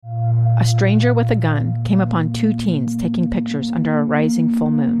a stranger with a gun came upon two teens taking pictures under a rising full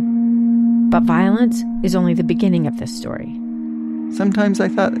moon. But violence is only the beginning of this story. Sometimes I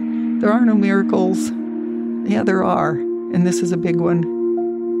thought, there are no miracles. Yeah, there are, and this is a big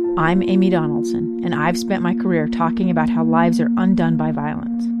one. I'm Amy Donaldson, and I've spent my career talking about how lives are undone by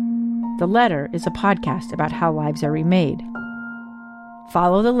violence. The Letter is a podcast about how lives are remade.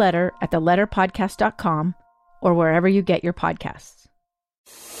 Follow The Letter at theletterpodcast.com or wherever you get your podcasts.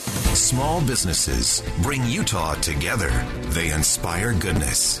 Small businesses bring Utah together. They inspire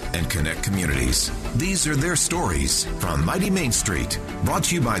goodness and connect communities. These are their stories from Mighty Main Street, brought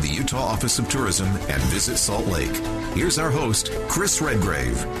to you by the Utah Office of Tourism and Visit Salt Lake. Here's our host, Chris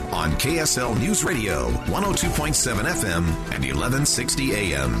Redgrave, on KSL News Radio, 102.7 FM and 1160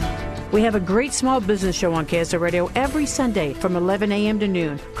 AM. We have a great small business show on KSL Radio every Sunday from 11 a.m. to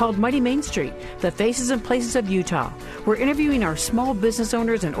noon called Mighty Main Street, the faces and places of Utah. We're interviewing our small business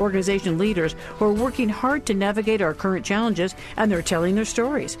owners and organization leaders who are working hard to navigate our current challenges, and they're telling their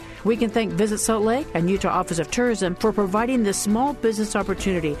stories. We can thank Visit Salt Lake and Utah Office of Tourism for providing this small business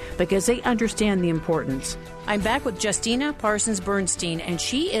opportunity because they understand the importance. I'm back with Justina Parsons-Bernstein, and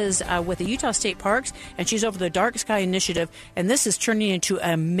she is with the Utah State Parks, and she's over the Dark Sky Initiative, and this is turning into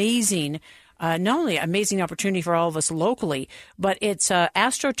amazing, not only amazing opportunity for all of us locally, but it's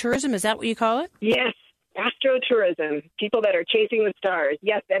astrotourism. Is that what you call it? Yes, astrotourism, people that are chasing the stars.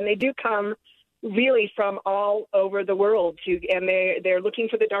 Yes, and they do come really from all over the world, and they're looking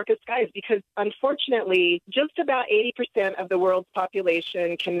for the darkest skies because, unfortunately, just about 80% of the world's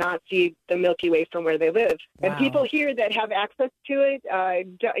population cannot see the Milky Way from where they live. Wow. And people here that have access to it,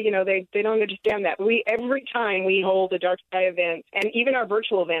 they don't understand that. Every time we hold a dark sky event, and even our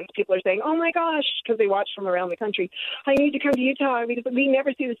virtual events, people are saying, "Oh my gosh," because they watch from around the country, "I need to come to Utah because we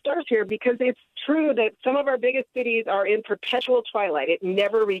never see the stars here," because it's true that some of our biggest cities are in perpetual twilight. It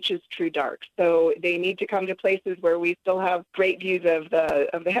never reaches true dark. So they need to come to places where we still have great views of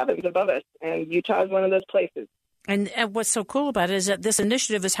the heavens above us, and Utah is one of those places. And what's so cool about it is that this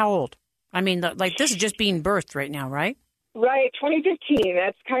initiative is how old? I mean, like this is just being birthed right now, right? Right, 2015.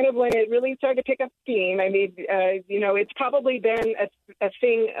 That's kind of when it really started to pick up steam. I mean, it's probably been a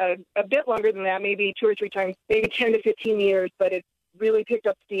thing a bit longer than that, maybe 2 or 3 times, maybe 10 to 15 years, but it's really picked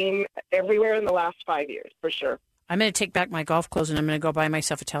up steam everywhere in the last 5 years, for sure. I'm going to take back my golf clothes and I'm going to go buy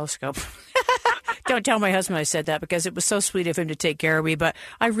myself a telescope. Don't tell my husband I said that because it was so sweet of him to take care of me, but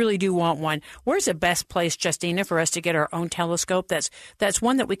I really do want one. Where's the best place, Justina, for us to get our own telescope? That's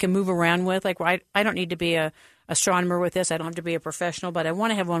one that we can move around with. Like, I don't need to be a astronomer with this. I don't have to be a professional, but I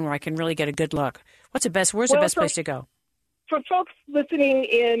want to have one where I can really get a good look. Where's the best place to go? For folks listening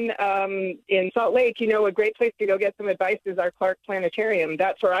in Salt Lake, a great place to go get some advice is our Clark Planetarium.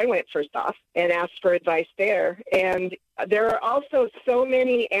 That's where I went first off and asked for advice there. And there are also so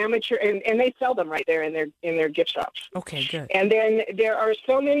many amateur, and they sell them right there in their gift shops. Okay, good. And then there are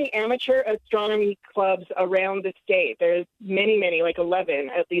so many amateur astronomy clubs around the state. There's many, like 11,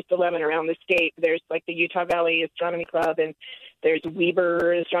 at least 11 around the state. There's like the Utah Valley Astronomy Club, and there's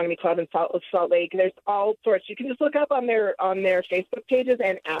Weber Astronomy Club in Salt Lake. There's all sorts. You can just look up on their Facebook pages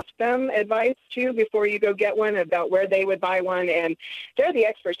and ask them advice too before you go get one about where they would buy one. And they're the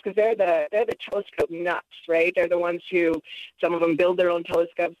experts because they're the telescope nuts, right? They're the ones who, some of them build their own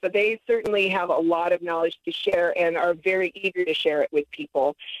telescopes, but they certainly have a lot of knowledge to share and are very eager to share it with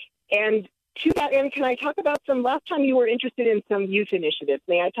people. And to that end, can I talk about last time you were interested in some youth initiatives?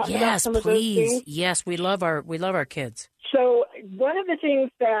 May I talk about some of those things? Yes, we love our kids. So one of the things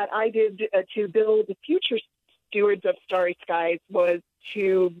that I did to build the future stewards of starry skies was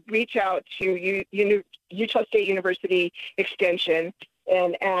to reach out to Utah State University Extension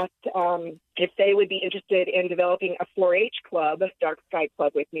and asked if they would be interested in developing a 4-H club, a dark sky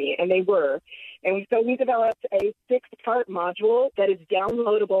club with me, and they were. And so we developed a 6-part module that is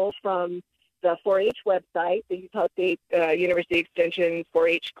downloadable from the 4-H website, the Utah State University Extension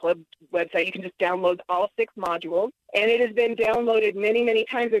 4-H Club website. You can just download all 6 modules, and it has been downloaded many, many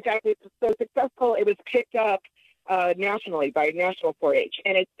times. In fact, it's so successful, it was picked up nationally by National 4-H,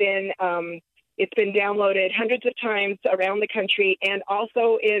 and it's been downloaded hundreds of times around the country and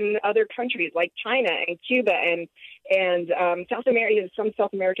also in other countries like China and Cuba and South America, some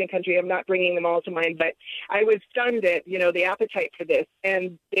South American country. I'm not bringing them all to mind, but I was stunned at, the appetite for this.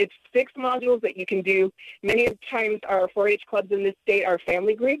 And it's 6 modules that you can do. Many times our 4-H clubs in this state are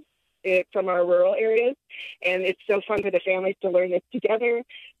family groups from our rural areas, and it's so fun for the families to learn this together.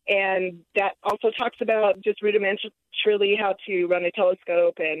 And that also talks about just rudimentarily how to run a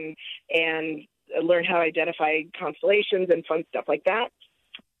telescope and learn how to identify constellations and fun stuff like that.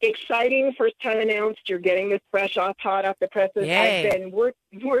 Exciting, first time announced. You're getting this fresh hot off the presses. Yay. I've been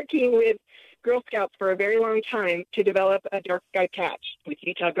working with Girl Scouts for a very long time to develop a dark sky patch with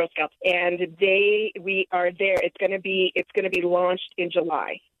Utah Girl Scouts, and we are there. It's going to be launched in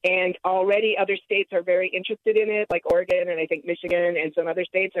July. And already other states are very interested in it, like Oregon and I think Michigan and some other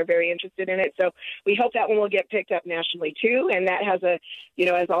states are very interested in it. So we hope that one will get picked up nationally too. And that has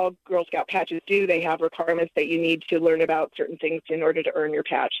as all Girl Scout patches do, they have requirements that you need to learn about certain things in order to earn your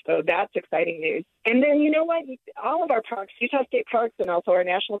patch. So that's exciting news. And then, you know what? All of our parks, Utah State Parks and also our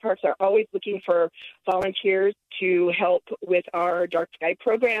national parks, are always looking for volunteers to help with our dark sky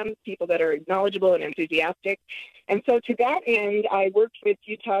program, people that are knowledgeable and enthusiastic. And so to that end, I worked with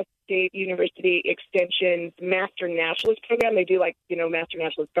Utah State University Extension's Master Naturalist program. They do Master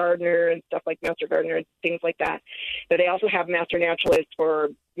Naturalist Gardener and stuff like Master Gardener and things like that. But they also have Master Naturalist for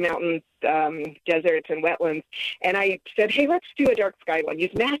mountains, deserts, and wetlands. And I said, hey, let's do a dark sky one.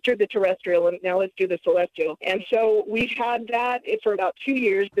 You've mastered the terrestrial, and now let's do the celestial. And so we've had that for about 2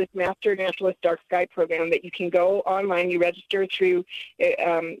 years, this Master Naturalist Dark Sky program that you can go online. You register through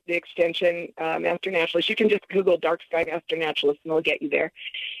the extension Master Naturalist. You can just Google Dark Sky Master Naturalist, and it'll get you there.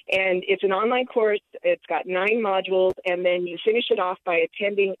 And it's an online course. It's got 9 modules, and then you finish it off by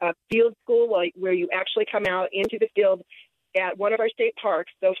attending a field school where you actually come out into the field at one of our state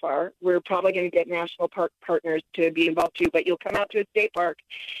parks. So far, we're probably going to get national park partners to be involved too, but you'll come out to a state park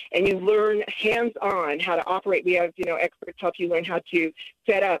and you learn hands-on how to operate. We have, experts help you learn how to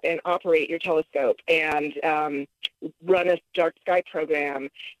set up and operate your telescope and run a dark sky program,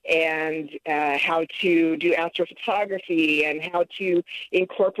 and how to do astrophotography, and how to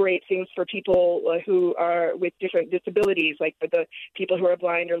incorporate things for people who are with different disabilities, like for the people who are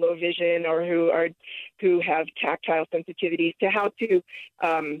blind or low vision, or who have tactile sensitivities, to how to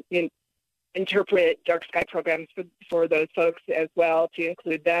interpret dark sky programs for those folks as well, to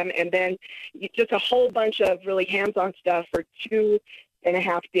include them. And then just a whole bunch of really hands-on stuff for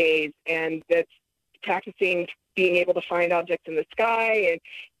 2.5 days, and that's practicing being able to find objects in the sky,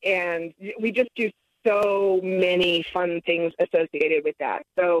 and we just do so many fun things associated with that.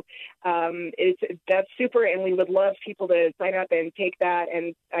 So that's super, and we would love people to sign up and take that.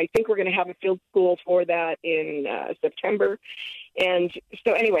 And I think we're going to have a field school for that in September. And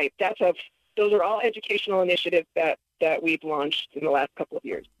so anyway, those are all educational initiatives that we've launched in the last couple of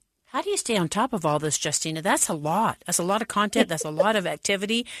years. How do you stay on top of all this, Justina? That's a lot. That's a lot of content. That's a lot of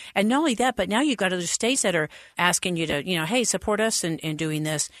activity. And not only that, but now you've got other states that are asking you to, hey, support us in doing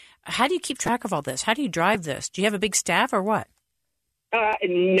this. How do you keep track of all this? How do you drive this? Do you have a big staff or what?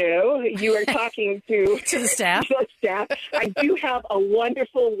 No, you are talking to the staff. The staff. I do have a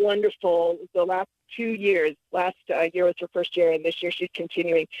wonderful, the last 2 years. Last year was her first year, and this year she's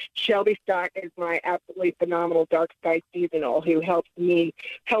continuing. Shelby Stock is my absolutely phenomenal dark sky seasonal, who helps me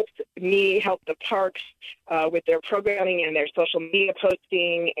help the parks with their programming and their social media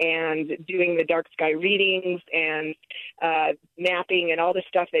posting, and doing the dark sky readings and mapping and all the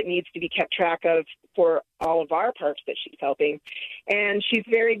stuff that needs to be kept track of for all of our parks that she's helping. And she's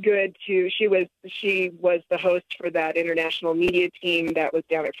very good too. She was the host for that international media team that was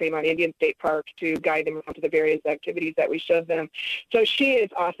down at Fremont Indian State Park to guide them around to the various activities that we showed them. So she is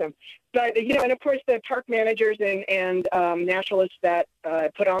awesome. But, and of course the park managers and naturalists that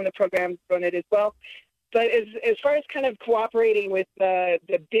put on the program run it as well. But as far as kind of cooperating with the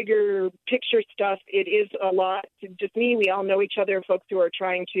bigger picture stuff, it is a lot. Just me, we all know each other, folks who are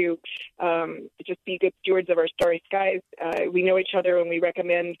trying to just be good stewards of our starry skies. We know each other, and we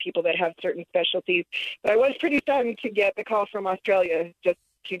recommend people that have certain specialties. But I was pretty stunned to get the call from Australia just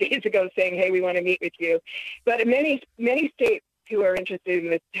 2 days ago saying, hey, we want to meet with you. But many states who are interested in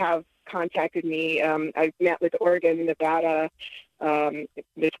this have contacted me. I've met with Oregon, Nevada,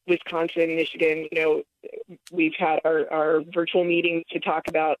 Wisconsin, Michigan. We've had our virtual meetings to talk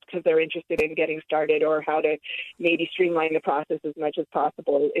about, because they're interested in getting started, or how to maybe streamline the process as much as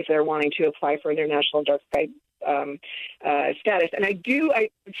possible if they're wanting to apply for international dark sky status. And I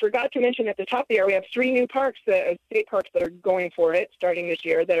forgot to mention at the top there, we have 3 new parks, state parks, that are going for it starting this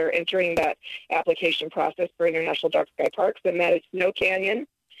year, that are entering that application process for international dark sky parks, and that is Snow Canyon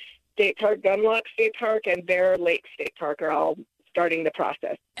State Park, Gunlock State Park, and Bear Lake State Park are all starting the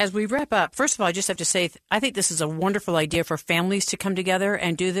process. As we wrap up, first of all, I just have to say, I think this is a wonderful idea for families to come together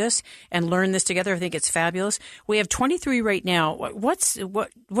and do this and learn this together. I think it's fabulous. We have 23 right now. What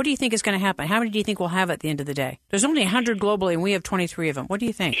do you think is going to happen? How many do you think we'll have at the end of the day? There's only 100 globally, and we have 23 of them. What do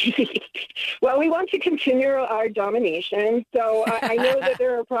you think? Well, we want to continue our domination. So I know that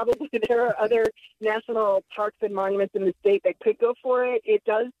there are other national parks and monuments in the state that could go for it. It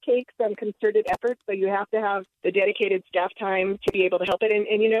does take some concerted effort, so you have to have the dedicated staff time to be able to help it.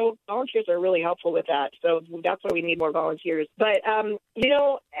 And, you know, volunteers are really helpful with that. So that's why we need more volunteers. But, you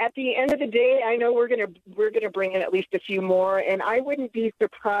know, at the end of the day, I know we're going to bring in at least a few more. And I wouldn't be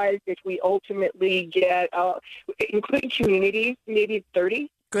surprised if we ultimately get, including communities, maybe 30.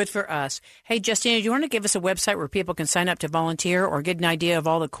 Good for us. Hey, Justina, do you want to give us a website where people can sign up to volunteer or get an idea of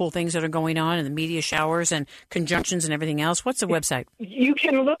all the cool things that are going on in the media showers and conjunctions and everything else? What's the website? You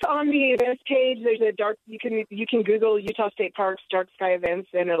can look on the events page. There's you can Google Utah State Parks Dark Sky Events,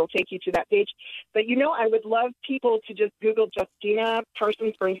 and it'll take you to that page. But, you know, I would love people to just Google Justina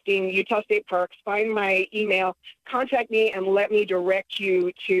Parsons Bernstein, Utah State Parks, find my email, contact me, and let me direct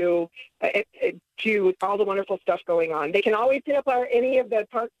you to all the wonderful stuff going on. They can always hit up any of the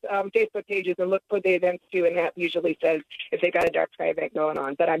parks Facebook pages and look for the events too, and that usually says if they've got a dark sky event going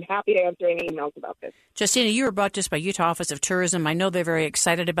on. But I'm happy to answer any emails about this. Justina, you were brought to us by Utah Office of Tourism. I know they're very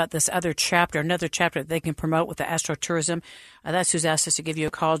excited about this another chapter that they can promote with the astrotourism. That's who's asked us to give you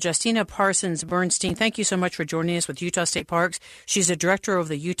a call. Justina Parsons Bernstein, thank you so much for joining us with Utah State Parks. She's the director of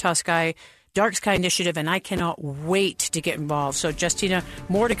the Utah Dark Sky Initiative, and I cannot wait to get involved. So, Justina,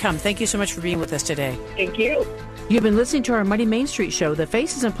 more to come. Thank you so much for being with us today. Thank you. You've been listening to our Mighty Main Street show, The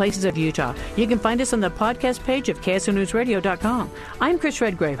Faces and Places of Utah. You can find us on the podcast page of KSLNewsRadio.com. I'm Chris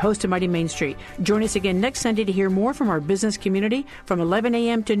Redgrave, host of Mighty Main Street. Join us again next Sunday to hear more from our business community from 11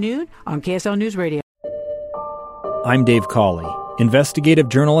 a.m. to noon on KSL News Radio. I'm Dave Cawley, investigative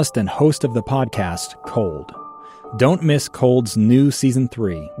journalist and host of the podcast Cold. Don't miss Cold's new Season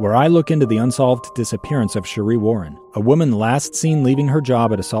 3, where I look into the unsolved disappearance of Cherie Warren, a woman last seen leaving her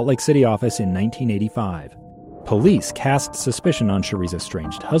job at a Salt Lake City office in 1985. Police cast suspicion on Cherie's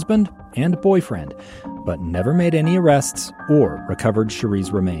estranged husband and boyfriend, but never made any arrests or recovered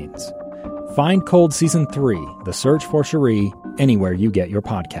Cherie's remains. Find Cold Season 3, The Search for Cherie, anywhere you get your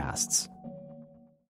podcasts.